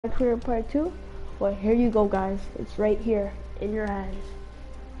Clear Part 2? Well, here you go, guys. It's right here in your hands.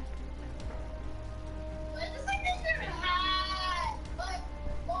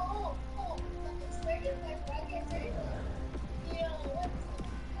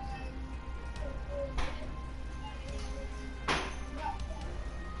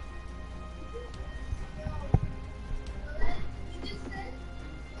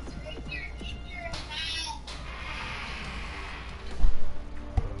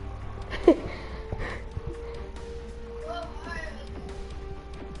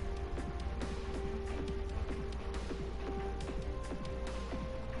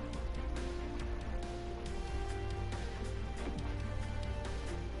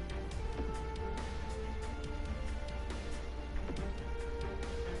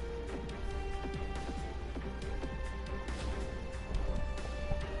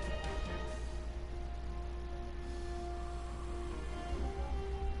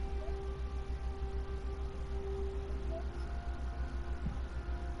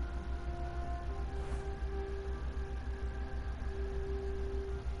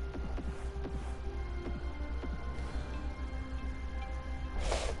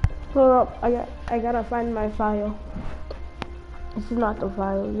 Hold up, I gotta find my file. This is not the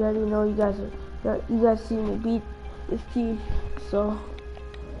file. You already know you guys see me beat this team, so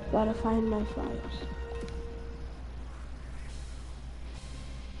gotta find my files.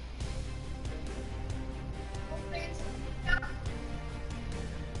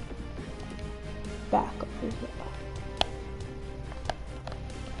 Back up as well.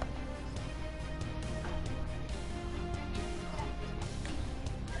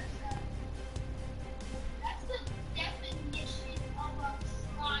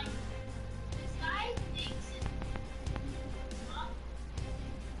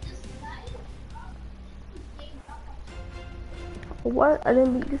 What? I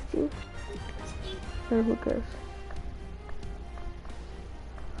didn't beat this team. Or who cares?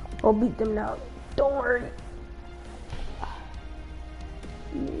 I'll beat them now. Don't worry.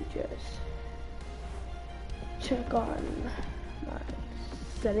 Let me just check on my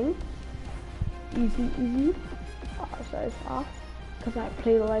settings. Easy. Size off. Because I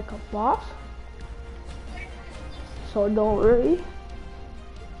play like a boss. So don't worry.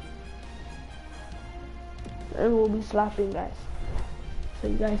 And we'll be slapping, guys. So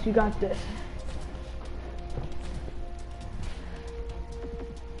you guys, you got this.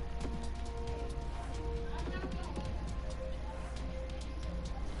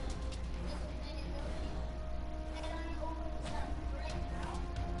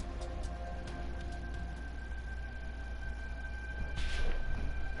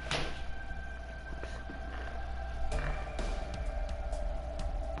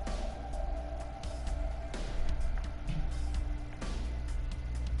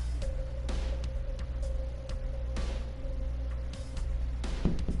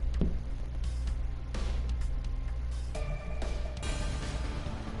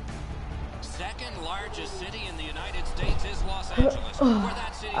 Second largest city in the United States is Los Angeles. Where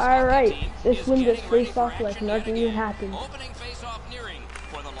that city's alright, this one just ready faced for off like action nothing yet even again. happened. Opening face-off nearing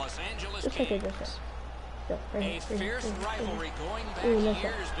for the Los Angeles Just like it Kings. just said. A fierce rivalry going back that's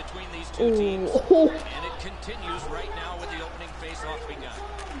years between these two teams, and it continues right now with the opening face-off begun.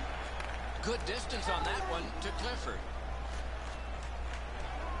 Good distance on that one to Clifford.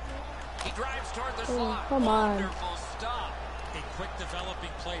 He drives toward the slot. Come on. Wonderful stop. A quick developing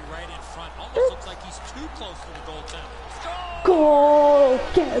play right in front. Almost looks like he's too close to the goaltender. Goal!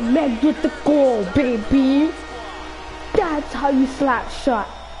 Get Meg with the goal, baby! That's how you slap shot.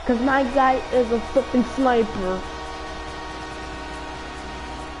 Cause my guy is a flipping sniper.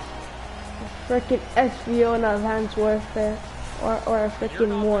 Frickin' SVO and Advanced Warfare. Or a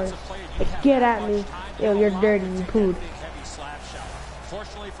frickin' Wars. Like, get at me. Yo, you're dirty, you pooed.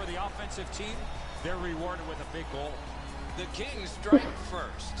 Fortunately for the offensive team, they're rewarded with a big goal. The Kings strike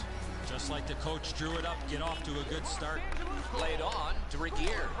first. Just like the coach drew it up, get off to a good start. Laid on to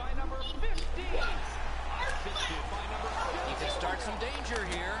Regier. He can start some danger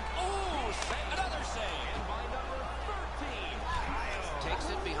here. Oh, another save. Takes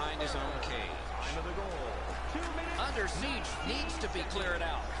it behind his own cage. Under siege, needs to be cleared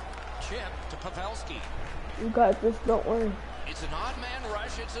out. Chip to Pavelski. You got this, don't worry. It's an odd man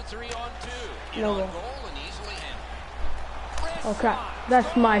rush. It's a 3-on-2. In No on way. goal and easily handled. Oh crap,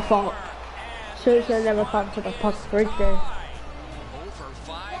 that's my fault. Should have never caught to the puck right there. Over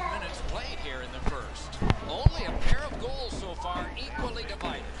 5 minutes played here in the first. Only a pair of goals so far, equally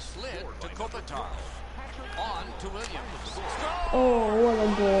divided. Slid to Kopitar. On to Williams. Score! Oh, what a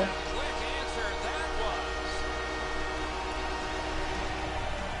goal. Quick answer that was.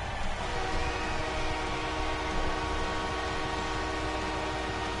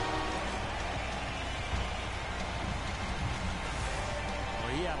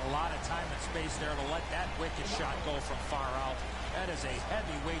 space there to let that wicked shot go from far out. That is a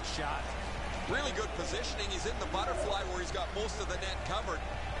heavyweight shot. Really good positioning. He's in the butterfly where he's got most of the net covered,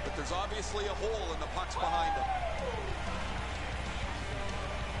 but there's obviously a hole and the puck's behind him.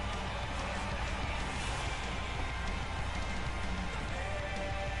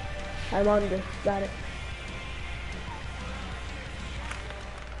 I'm on this. Got it.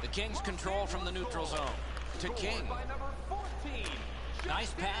 The Kings control from the neutral zone. To King.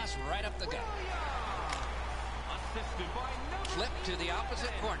 Nice pass right up the gut. Flip to the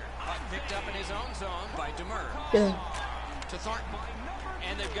opposite corner. Puck picked up in his own zone by Demers. Yeah. To Thornton.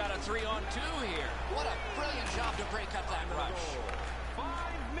 And they've got a 3-on-2 here. What a brilliant job to break up that rush.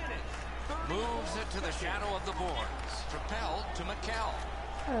 Moves it to the shadow of the boards. Propelled to McKell.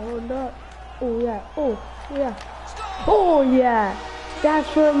 Oh no. Oh yeah. Oh yeah. Oh yeah. That's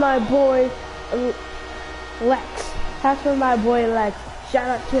for my boy Lex. That's for my boy Lex. Shout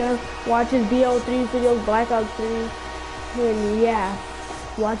out to him. Watch his BO3 videos, Black Ops 3. And yeah.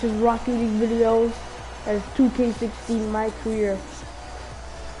 Watch his Rocket League videos. As 2K16 my career.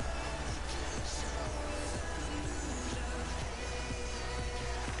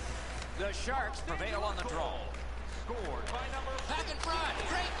 The Sharks prevail on the draw. Scored by number back in front.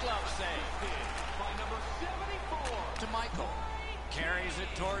 Great glove save. By number 74. To Michael. Carries it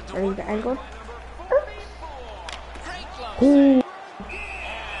toward the wood. Angle. Great glove save. And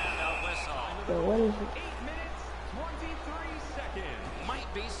a whistle. So what is it? 8 minutes, 23 seconds. Might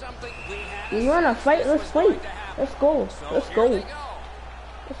be something we have. You wanna fight? Let's fight. Let's go. So Let's here go. they go.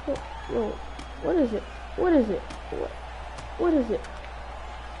 Let's go. Yo, what is it? What is it? What is it?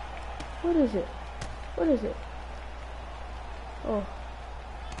 What is it? What is it? Oh.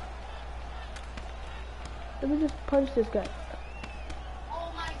 Let me just punch this guy.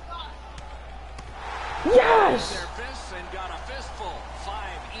 Oh my god! Yes! Their fists and got a fistful. 5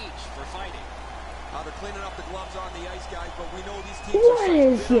 each for fighting. They're cleaning up the gloves on the ice, guys, but we know these teams What are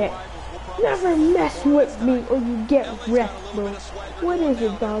is such bitter it? rivals. We'll probably Never see mess them with me or you get LA's got a wrecked, little bro. bit of swagger What going is down it,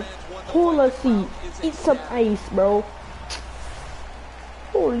 the dog? bench. Won the Pull a fight seat. from is Eat some exact- ice, bro.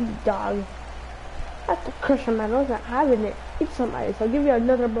 Holy dog. That's the cushion, man. I wasn't having it. Eat some ice. I'll give you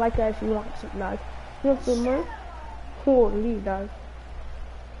another black eye if you want some, dog. You want some more? Holy dog.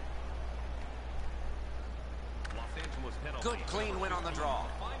 Good clean win on the draw.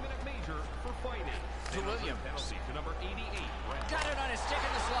 5-minute major for fighting. To Williams. Penalty to number 88. Got it on his stick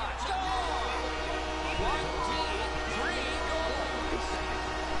in the slot. Goal! 1-3 goals.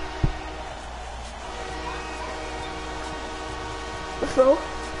 So,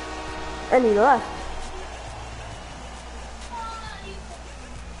 and he left.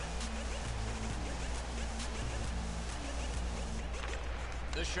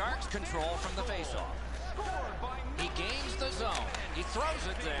 The Sharks control from the faceoff. He gains the zone. He throws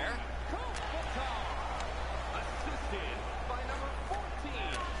it there. Assisted by number 14.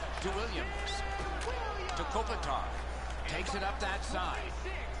 To Williams. To Kopitar. Takes it up that side.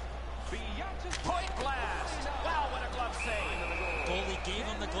 Point blast. Wow, what a glove save. Goalie gave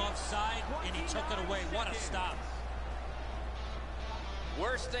him the glove side, and he took it away. What a stop.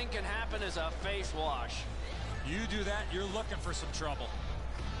 Worst thing can happen is a face wash. You do that, you're looking for some trouble.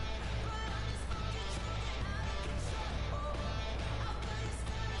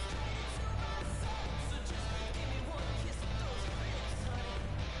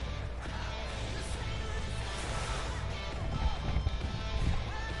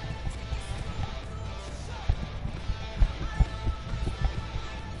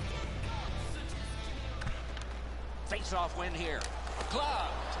 Face-off win here.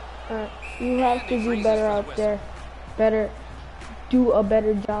 Gloved. You have to do better out there. Do a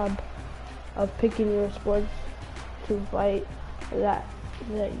better job of picking your sports to fight that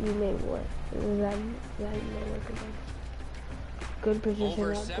you may work. That you may work against. Good position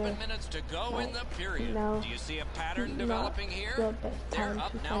Over out 7 there. minutes to go in the period. Now, Do you see a pattern Not developing here? the best They're time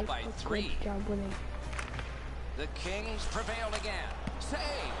up to now fight by a 3. good job winning. The Kings prevail again. Save.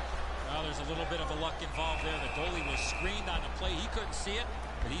 Well, there's a little bit of a luck involved there. The goalie was screened on the play. He couldn't see it,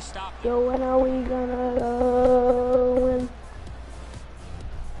 but he stopped it. Yo, when are we gonna go win?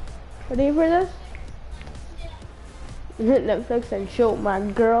 Ready for this? Netflix and show my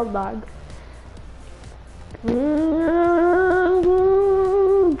girl dog.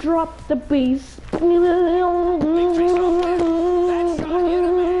 Drop the bass.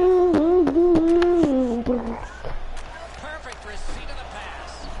 Perfect receipt of the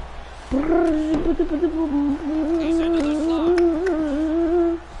pass. He's into the slot.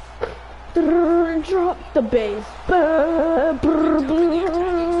 Drop the bass.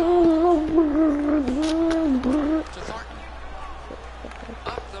 To Thornton.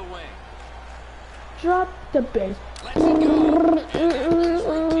 Up the wing. Drop the base. Let's it go.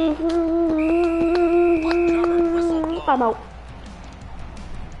 Uncovered, whistle blown. I'm out.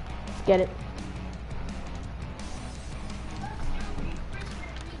 Get it.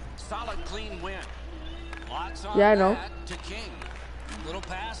 Solid, clean win. Lots on Yeah, I know. that to King. Little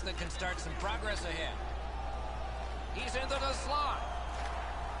pass that can start some progress ahead. He's into the slot.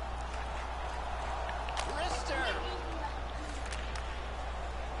 Wrister.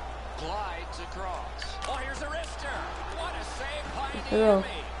 Glides across. Oh, here's a wrister. What a save by Hello.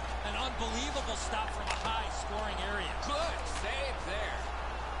 Niemi. An unbelievable stop from a high-scoring area. Good save there.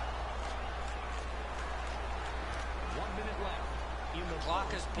 1 minute left. In the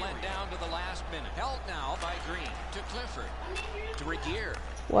Clock has bled down to the last minute. Held now by Green to Clifford. To Regier.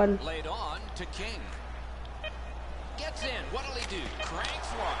 1. Laid on to King. Gets in. What'll he do?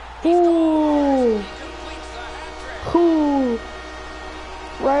 Cranks one. Ooh. He completes the hat-trick. Cool.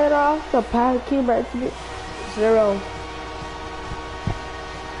 Right off the pad came right to me. 0.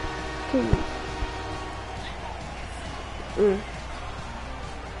 King.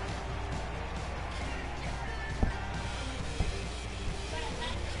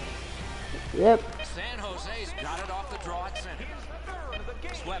 Yep. San Jose's got it off the draw at center.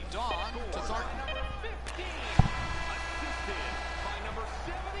 Swept on to Thornton.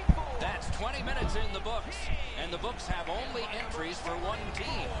 That's 20 minutes in the books, and the books have only entries for one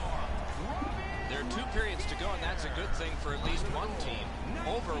team. There are 2 periods to go, and that's a good thing for at least one team.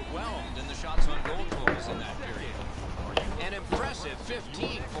 Overwhelmed in the shots on goal totals in that period. An impressive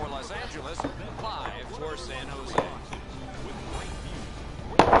 15 for Los Angeles, 5 for San Jose.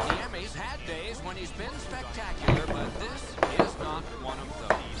 Niemi's had days when he's been spectacular, but this is not one of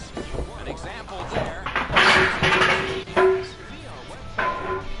those. An example there.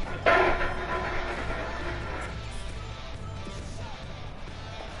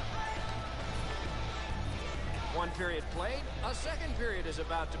 One period played, a second period is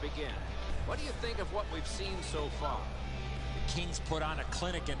about to begin. What do you think of what we've seen so far? The Kings put on a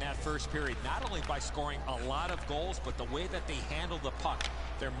clinic in that first period, not only by scoring a lot of goals, but the way that they handle the puck.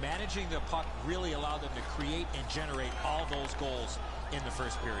 They're managing the puck really allowed them to create and generate all those goals in the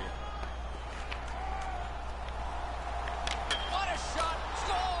first period. What a shot!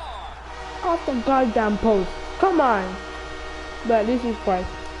 Score! Off the goddamn post. Come on. But this is fine.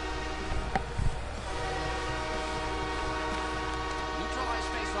 Neutralized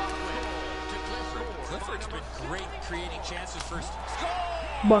face-off win to Clifford. Clifford's been great creating chances for Score!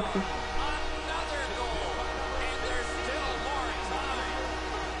 Boxing. Another goal! And there's still more time.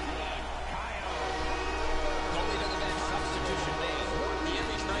 Goalie to the bench. Substitution made.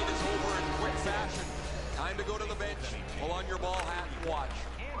 Niemi's night is over in quick fashion. Time to go to the bench. Pull on your ball hat and watch.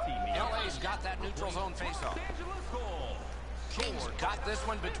 LA's got that neutral zone face-off. Kings got this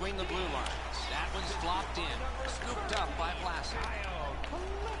one between the blue lines. That one's flopped in. Scooped up by Blassie.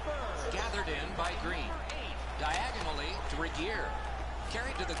 Gathered in by Green. Diagonally to Regier.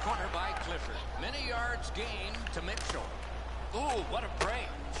 Carried to the corner by Clifford. Many yards gained to Mitchell. Ooh, what a break.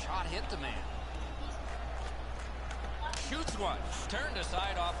 Shot hit the man. Shoots one. Turned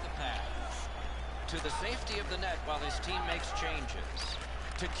aside off the pad. To the safety of the net while his team makes changes.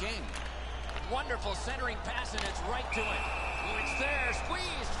 To King. Wonderful centering pass, and it's right to it. Oh, it's there.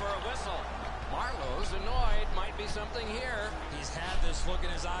 Squeezed for a whistle. Marlowe's annoyed. Might be something here. He's had this look in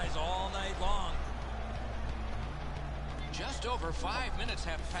his eyes all night long. Just over 5 minutes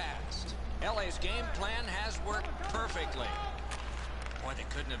have passed. LA's game plan has worked perfectly. Boy, they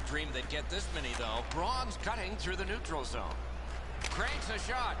couldn't have dreamed they'd get this many, though. Braun's cutting through the neutral zone. Cranks a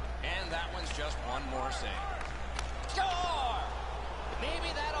shot, and that one's just one more save. Score!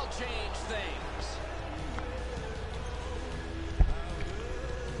 Maybe that'll change things.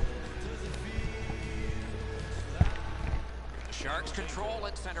 The Sharks control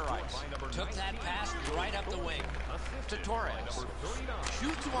at center ice. Took that pass right up the wing. To Torres.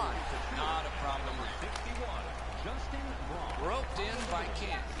 Shoots one. Not a problem. Roped in by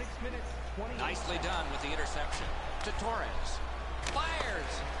King. Nicely done with the interception. To Torres.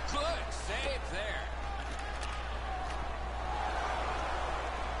 Fires. Good save there.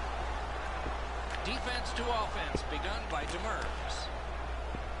 Defense to offense begun by Demers.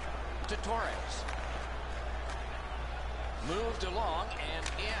 To Torres. Moved along and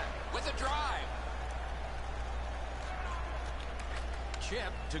in with a drive.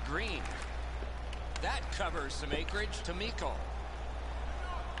 Chip to Green. That covers some acreage to Mikko.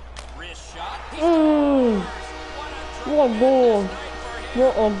 Wrist shot. What a goal.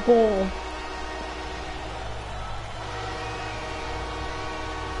 What a goal.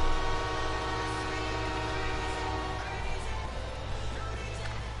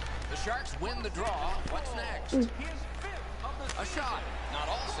 The Sharks win the draw. What's next? A shot. Not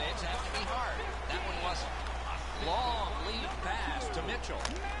all saves have to be hard. That one wasn't. Long lead pass to Mitchell.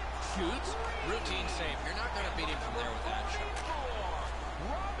 Shoots. Routine save. You're not going to beat him from there with that shot.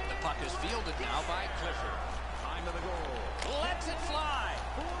 The puck is fielded now by Clifford. Time of the goal. Lets it fly.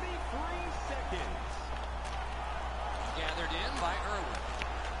 43 seconds. Gathered in by Irwin.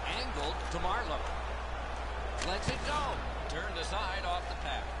 Angled to Marlowe. Lets it go. Turned aside off the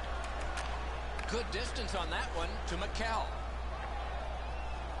pad. Good distance on that one to McKell.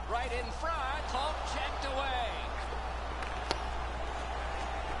 Right in front. Hope checked away.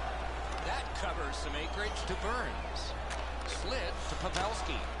 That covers some acreage to Burns. Slid to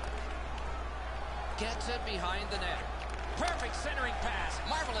Pavelski. Gets it behind the net. Perfect centering pass.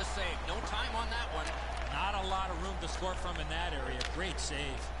 Marvelous save. No time on that one. Not a lot of room to score from in that area. Great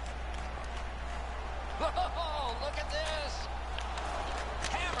save. Oh, look at this.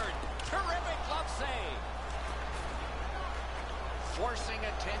 Hammered. Terrific glove save. Forcing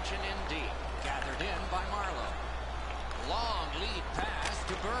attention indeed. Gathered in by Marlowe. Long lead pass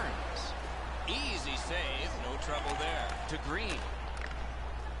to Burns. Easy save. No trouble there. To Green.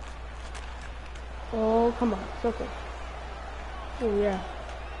 Oh, come on. It's okay. Oh, yeah.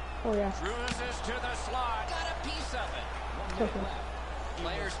 Oh, yeah. Cruises to the slot. Got a piece of it. It's okay.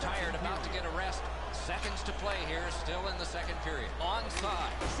 Players tired, about to get a rest. Seconds to play here, still in the second period.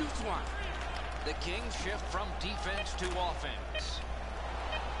 Onside. Shoots one. The Kings shift from defense to offense.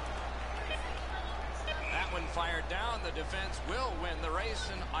 That one fired down. The defense will win the race,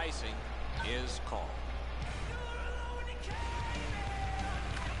 and icing is called.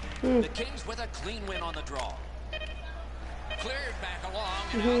 The Kings with a clean win on the draw. Cleared back along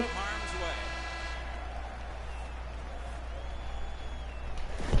and out of harm's way.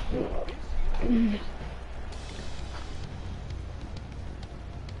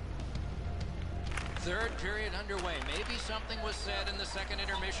 Third period underway. Maybe something was said in the second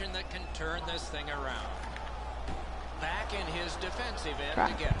intermission that can turn this thing around. Back in his defensive end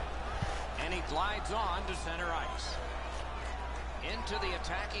again. And he glides on to center ice. Into the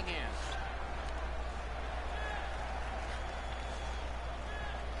attacking end.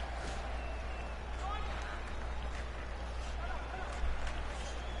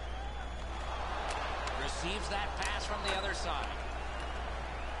 Receives that pass from the other side.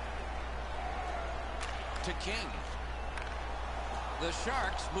 To King. The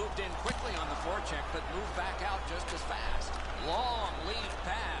Sharks moved in quickly on the forecheck, but moved back out just as fast. Long lead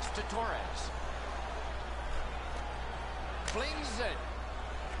pass to Torres. Flings it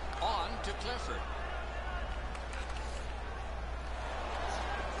on to Clifford.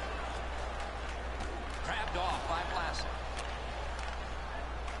 Grabbed off by Vlasic.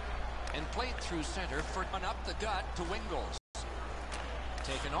 And played through center for an up the gut to Wingles.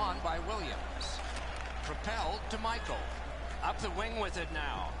 Taken on by Williams. Propelled to Michael. Up the wing with it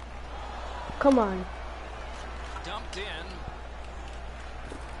now. Come on. Dumped in.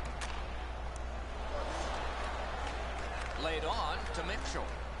 Laid on to Mitchell.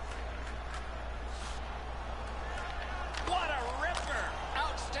 What a ripper!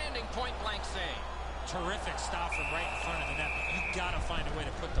 Outstanding point-blank save. Terrific stop from right in front of the net. You got to find a way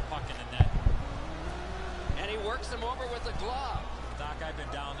to put the puck in the net. And he works him over with a glove. Doc, I've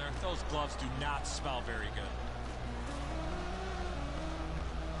been down there. Those gloves do not smell very good.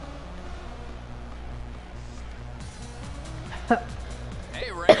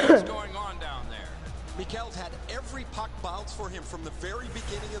 Hey, Ray, what's going on down there? Mikkel's had every puck bounce for him from the very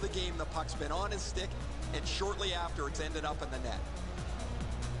beginning of the game. The puck's been on his stick, and shortly after, it's ended up in the net.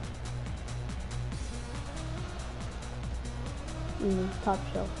 Top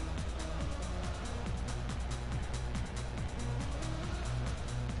shelf.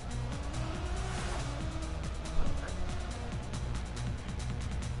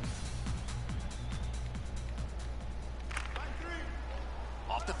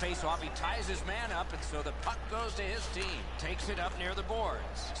 Off the face-off, he ties his man up, and so the puck goes to his team. Takes it up near the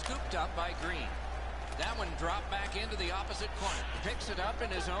boards. Scooped up by Green. That one dropped back into the opposite corner. Picks it up in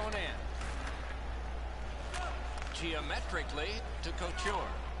his own end. Geometrically to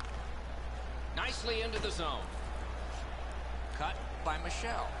Couture. Nicely into the zone. Cut by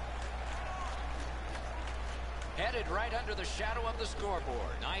Michelle. Headed right under the shadow of the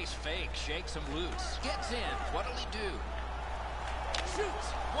scoreboard. Nice fake. Shakes him loose. Gets in. What'll he do?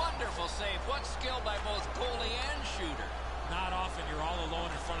 Shoots. Wonderful save. What skill by both goalie and shooter. Not often you're all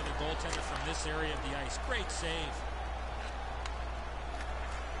alone in front of the goaltender from this area of the ice. Great save.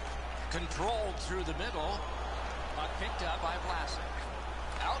 Controlled through the middle. Puck picked up by Vlasic.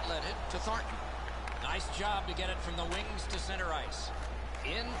 Outletted to Thornton. Nice job to get it from the wings to center ice.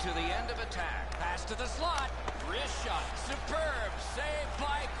 Into the end of attack. Pass to the slot. Wrist shot. Superb. Save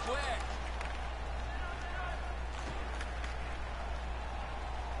by Quick.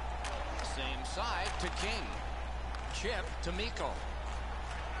 Same side to King. Chip to Miko.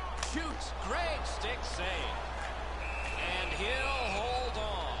 Shoots. Great stick save. And he'll hold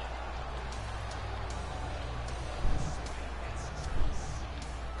on.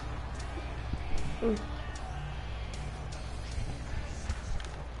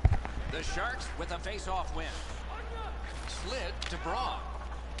 The Sharks with a face-off win. Slid to Braun.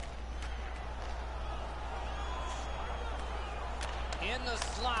 In the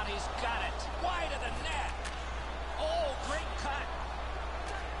slot, he's got it. Wide of the net. Oh, great cut.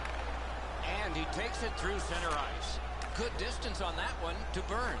 And he takes it through center ice. Good distance on that one to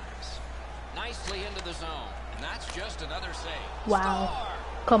Burns. Nicely into the zone. And that's just another save. Wow.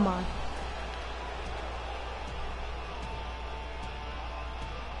 Score! Come on.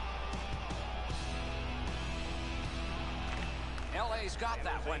 LA's got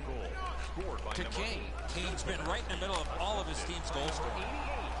that one. To King. King's been right in the middle of all of his team's goal scoring.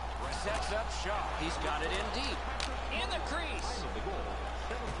 Sets up Shaw. He's got it in deep. In the crease.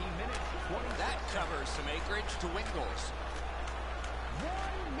 That covers some acreage to Wingles.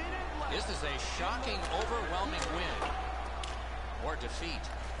 This is a shocking, overwhelming win. Or defeat.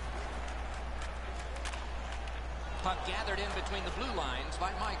 Puck gathered in between the blue lines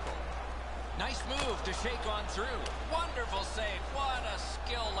by Michael. Nice move to shake on through. Wonderful save. What a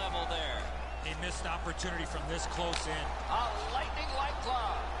skill level there. He missed opportunity from this close in. A lightning-like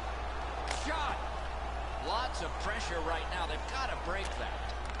glove. Shot. Lots of pressure right now. They've got to break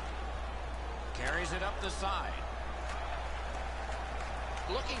that. Carries it up the side.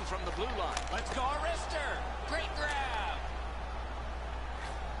 Looking from the blue line. Let's go, Arister. Great grab.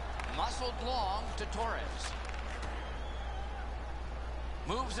 Muscled long to Torres.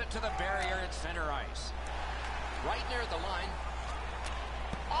 Moves it to the barrier at center ice. Right near the line.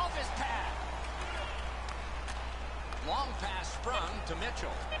 Off his pad. Long pass sprung to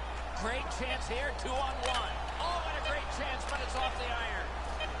Mitchell. Great chance here, 2-on-1. Oh, what a great chance, but it's off the iron.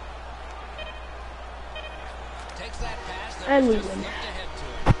 Takes that pass that And was we just win. flipped ahead to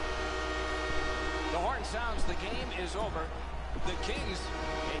him. The horn sounds, the game is over. The Kings...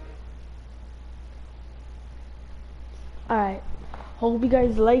 Alright. Hope you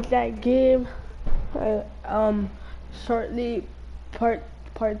guys like that game. Shortly part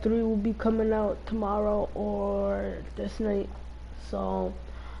 3 will be coming out tomorrow or this night. So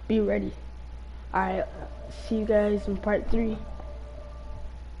be ready. Alright, see you guys in part 3.